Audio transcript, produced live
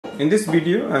In this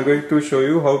video, I am going to show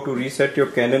you how to reset your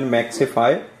Canon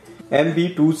Maxify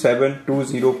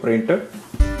MB2720 printer.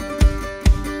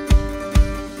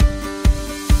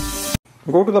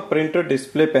 Go to the printer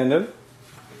display panel,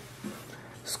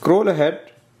 scroll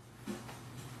ahead,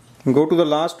 go to the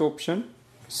last option,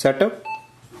 setup,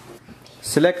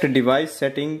 select device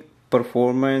setting,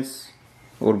 performance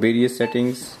or various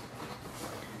settings,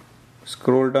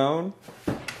 scroll down,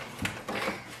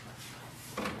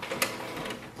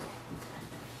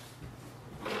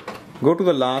 go to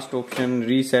the last option,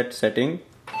 reset setting.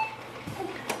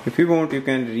 If you want, you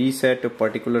can reset a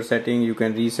particular setting. You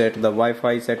can reset the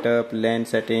Wi-Fi setup, LAN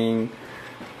setting,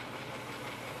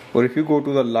 or if you go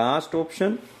to the last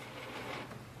option,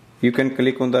 you can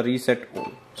click on the reset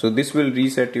all. So this will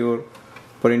reset your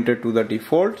printer to the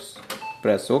defaults.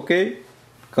 Press OK,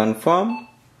 confirm,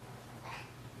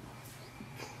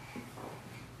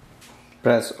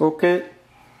 press OK,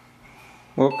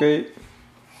 OK.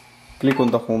 Click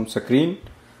on the home screen.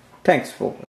 Thanks for watching.